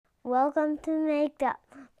Welcome to Make Up,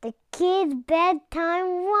 the kids'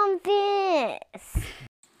 bedtime rumpus.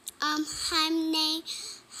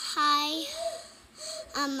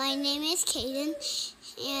 My name is Kaden,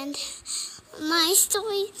 and my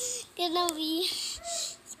story's gonna be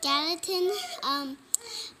skeleton,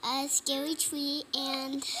 a scary tree,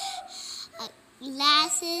 and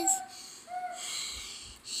glasses.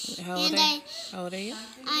 How old are you?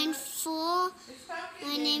 I'm 4.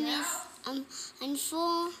 My name is I'm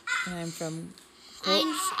 4. And I'm from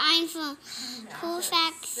I'm from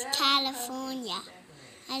Colfax, California.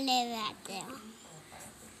 I live out there.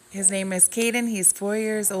 His name is Kaden. He's 4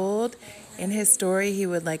 years old. In his story, he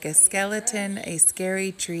would like a skeleton, a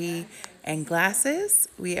scary tree, and glasses.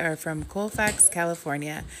 We are from Colfax,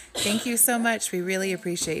 California. Thank you so much. We really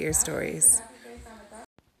appreciate your stories.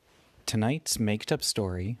 Tonight's Maked-Up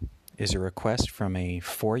story is a request from a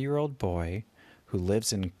 4-year-old boy who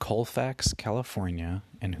lives in Colfax, California,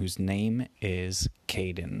 and whose name is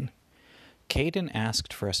Kaden. Kaden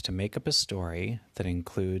asked for us to make up a story that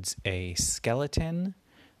includes a skeleton,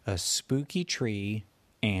 a spooky tree,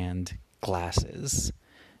 and glasses.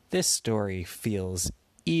 This story feels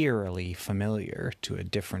eerily familiar to a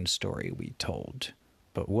different story we told,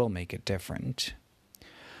 but we'll make it different.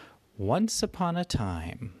 Once upon a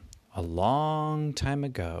time, a long time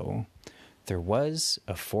ago, there was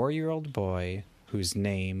a 4-year-old boy whose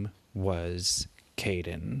name was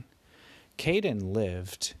Kaden. Kaden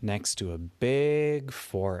lived next to a big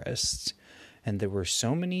forest, and there were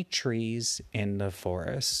so many trees in the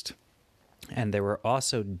forest. And there were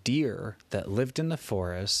also deer that lived in the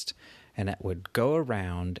forest, and that would go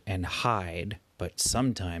around and hide, but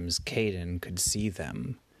sometimes Kaden could see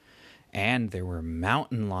them. And there were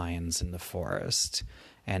mountain lions in the forest,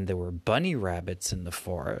 and there were bunny rabbits in the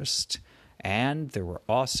forest, and there were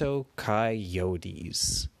also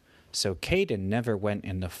coyotes. So Kaden never went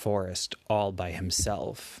in the forest all by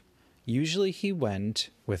himself. Usually he went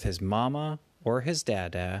with his mama or his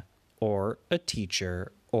dada or a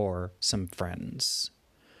teacher or some friends.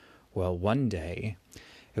 Well, one day,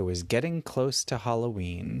 it was getting close to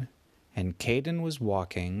Halloween, and Kaden was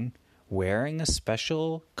walking wearing a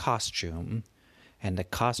special costume, and the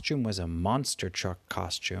costume was a monster truck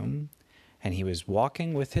costume, and he was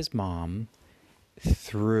walking with his mom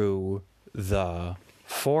through the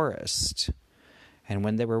forest. And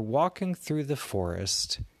when they were walking through the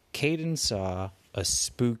forest, Kaden saw a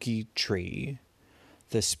spooky tree.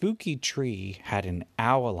 The spooky tree had an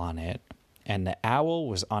owl on it, and the owl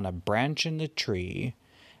was on a branch in the tree,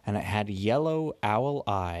 and it had yellow owl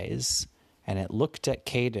eyes, and it looked at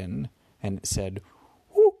Kaden, and it said,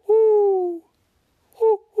 "Hoo-hoo!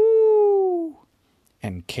 Hoo-hoo!"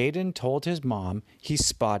 And Kaden told his mom he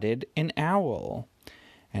spotted an owl.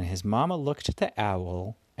 And his mama looked at the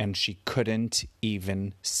owl, and she couldn't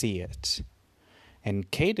even see it. And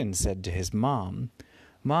Kaden said to his mom,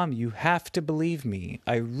 "Mom, you have to believe me.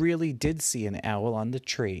 I really did see an owl on the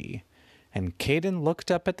tree." And Kaden looked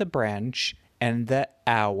up at the branch, and the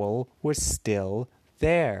owl was still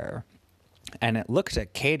there. And it looked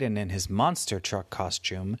at Kaden in his monster truck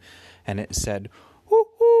costume, and it said,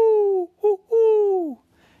 "Hoo-hoo! Hoo-hoo!"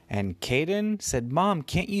 And Kaden said, "Mom,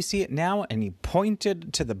 can't you see it now?" And he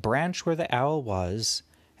pointed to the branch where the owl was,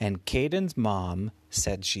 and Kaden's mom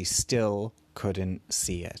said she still couldn't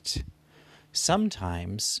see it.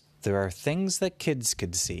 Sometimes there are things that kids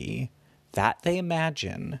could see, that they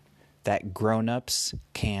imagine, that grown-ups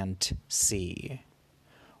can't see.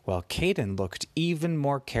 Well, Kaden looked even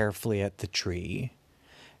more carefully at the tree,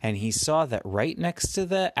 and he saw that right next to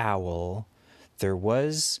the owl, there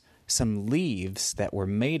was some leaves that were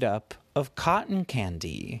made up of cotton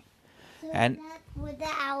candy. So And that's what the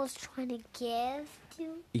owl's trying to give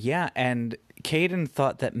to? Yeah, and Kaden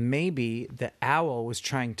thought that maybe the owl was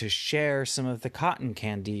trying to share some of the cotton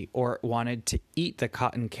candy or wanted to eat the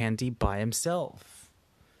cotton candy by himself.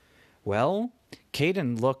 Well,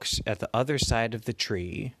 Kaden looked at the other side of the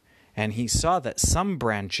tree, and he saw that some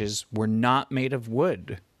branches were not made of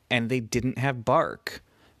wood, and they didn't have bark,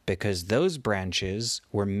 because those branches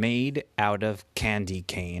were made out of candy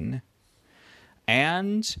cane.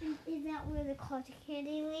 And Is that where the cotton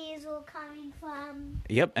candy leaves were coming from?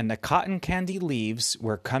 yep, and the cotton candy leaves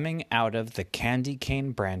were coming out of the candy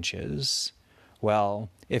cane branches. Well,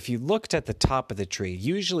 if you looked at the top of the tree,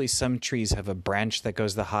 usually some trees have a branch that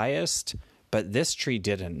goes the highest, but this tree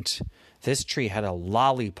didn't. This tree had a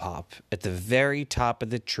lollipop at the very top of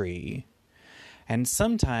the tree. And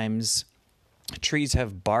sometimes trees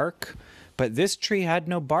have bark, but this tree had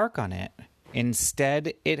no bark on it.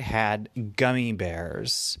 Instead, it had gummy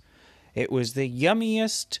bears. It was the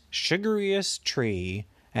yummiest, sugariest tree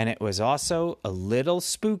And it was also a little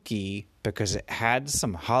spooky because it had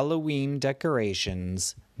some Halloween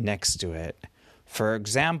decorations next to it. For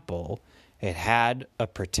example, it had a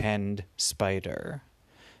pretend spider.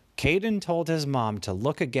 Caden told his mom to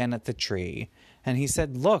look again at the tree, and he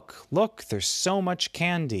said, look, there's so much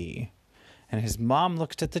candy. And his mom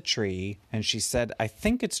looked at the tree, and she said, I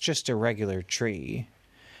think it's just a regular tree.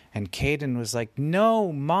 And Caden was like,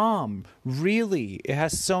 no, Mom, really, it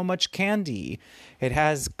has so much candy. It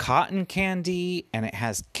has cotton candy, and it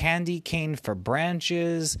has candy cane for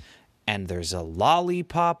branches, and there's a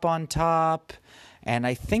lollipop on top, and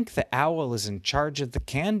I think the owl is in charge of the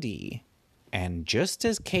candy. And just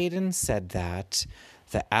as Caden said that,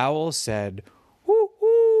 the owl said,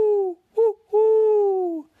 woo-hoo,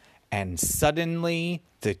 woo-hoo, and suddenly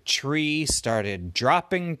the tree started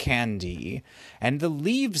dropping candy, and the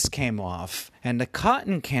leaves came off, and the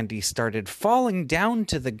cotton candy started falling down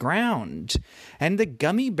to the ground, and the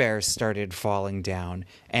gummy bears started falling down,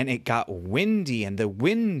 and it got windy, and the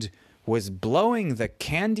wind was blowing the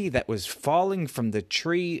candy that was falling from the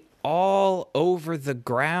tree all over the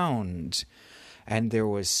ground. And there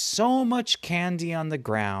was so much candy on the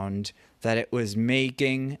ground that it was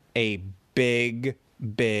making a big,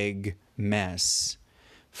 big mess.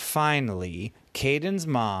 Finally, Caden's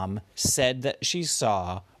mom said that she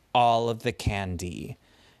saw all of the candy.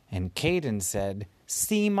 And Caden said,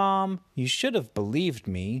 see, Mom, you should have believed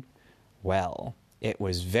me. Well, it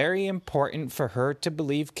was very important for her to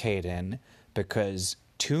believe Caden because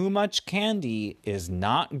too much candy is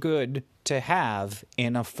not good to have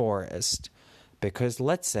in a forest. Because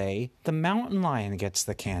let's say the mountain lion gets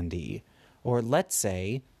the candy, or let's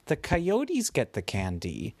say the coyotes get the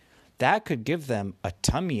candy. That could give them a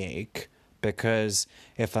tummy ache, because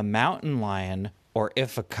if a mountain lion or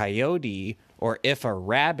if a coyote or if a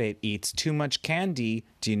rabbit eats too much candy,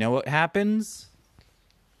 do you know what happens?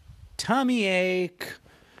 Tummy ache.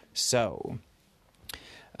 So,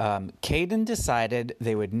 Caden decided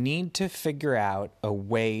they would need to figure out a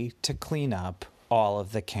way to clean up all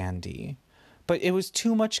of the candy. But it was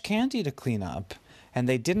too much candy to clean up, and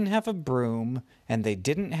they didn't have a broom, and they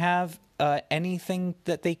didn't have anything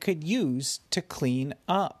that they could use to clean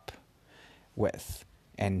up with.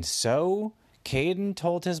 And so Caden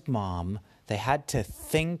told his mom they had to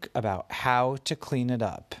think about how to clean it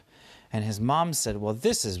up. And his mom said, well,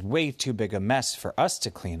 this is way too big a mess for us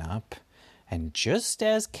to clean up. And just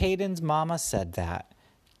as Caden's mama said that,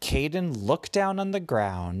 Caden looked down on the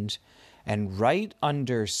ground, and right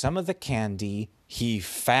under some of the candy, he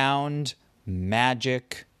found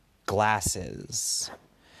magic glasses.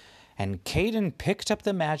 And Caden picked up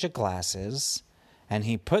the magic glasses, and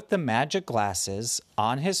he put the magic glasses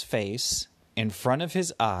on his face in front of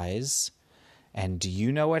his eyes. And do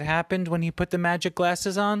you know what happened when he put the magic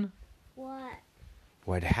glasses on? What?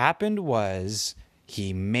 What happened was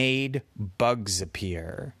he made bugs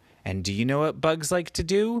appear. And do you know what bugs like to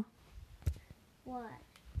do? What?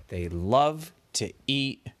 They love to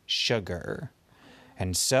eat sugar.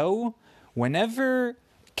 And so, whenever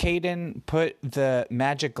Caden put the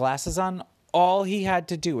magic glasses on, all he had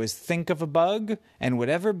to do was think of a bug, and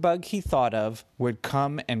whatever bug he thought of would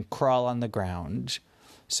come and crawl on the ground.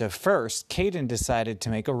 So first, Caden decided to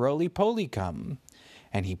make a roly-poly come.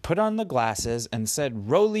 And he put on the glasses and said,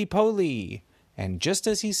 roly-poly. And just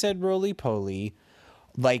as he said roly-poly,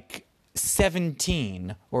 like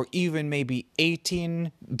 17 or even maybe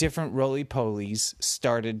 18 different roly-polies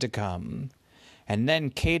started to come. And then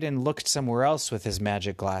Caden looked somewhere else with his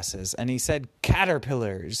magic glasses, and he said,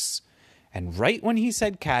 caterpillars. And right when he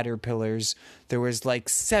said caterpillars, there was like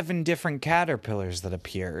 7 different caterpillars that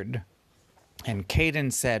appeared. And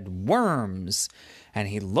Caden said, worms. And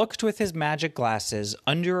he looked with his magic glasses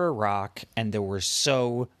under a rock, and there were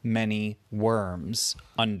so many worms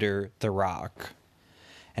under the rock.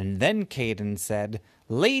 And then Caden said,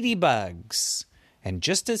 ladybugs. And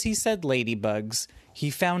just as he said ladybugs, he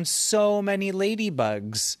found so many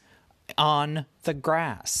ladybugs on the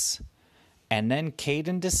grass. And then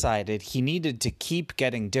Caden decided he needed to keep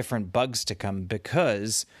getting different bugs to come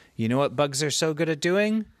because you know what bugs are so good at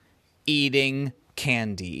doing? Eating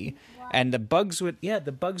candy. And the bugs would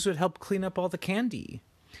help clean up all the candy.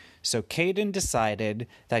 So Caden decided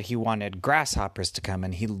that he wanted grasshoppers to come,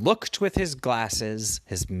 and he looked with his glasses,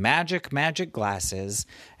 his magic glasses,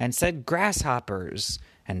 and said grasshoppers.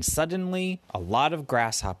 And suddenly a lot of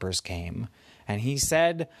grasshoppers came. And he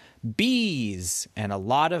said bees, and a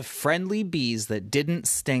lot of friendly bees that didn't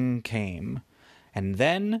sting came. And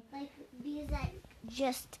then... Like bees that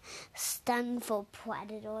just stung for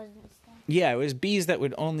predators and stuff. Yeah, it was bees that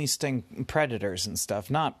would only sting predators and stuff,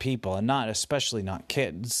 not people, and especially not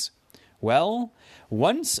kids. Well,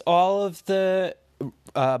 once all of the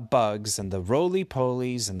bugs and the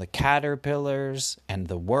roly-polies and the caterpillars and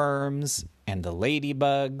the worms and the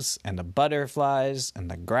ladybugs and the butterflies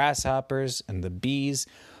and the grasshoppers and the bees,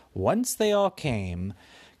 once they all came,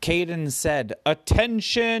 Caden said,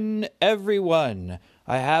 "Attention, everyone!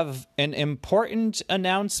 I have an important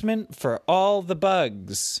announcement for all the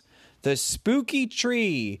bugs. The spooky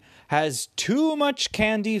tree has too much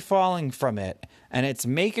candy falling from it, and it's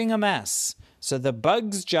making a mess. So the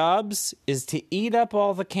bugs' jobs is to eat up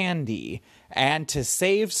all the candy and to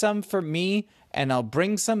save some for me, and I'll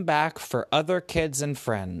bring some back for other kids and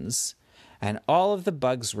friends." And all of the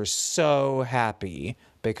bugs were so happy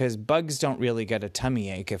because bugs don't really get a tummy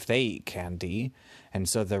ache if they eat candy. And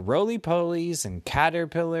so the roly-polies and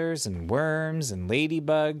caterpillars and worms and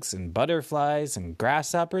ladybugs and butterflies and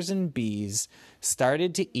grasshoppers and bees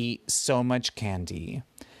started to eat so much candy.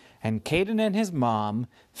 And Caden and his mom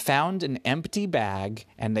found an empty bag,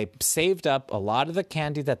 and they saved up a lot of the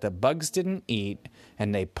candy that the bugs didn't eat,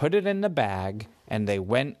 and they put it in the bag, and they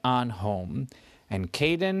went on home. And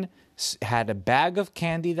Caden had a bag of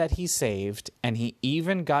candy that he saved, and he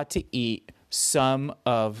even got to eat some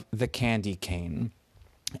of the candy cane.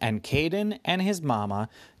 And Caden and his mama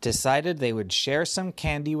decided they would share some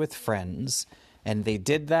candy with friends, and they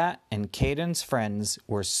did that, and Caden's friends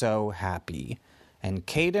were so happy. And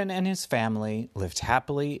Caden and his family lived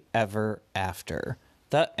happily ever after.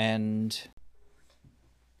 The end.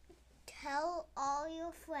 Tell all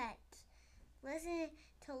your friends. Listen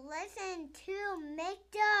to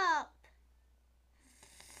Make Up.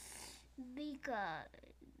 Because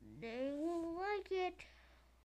they will like it.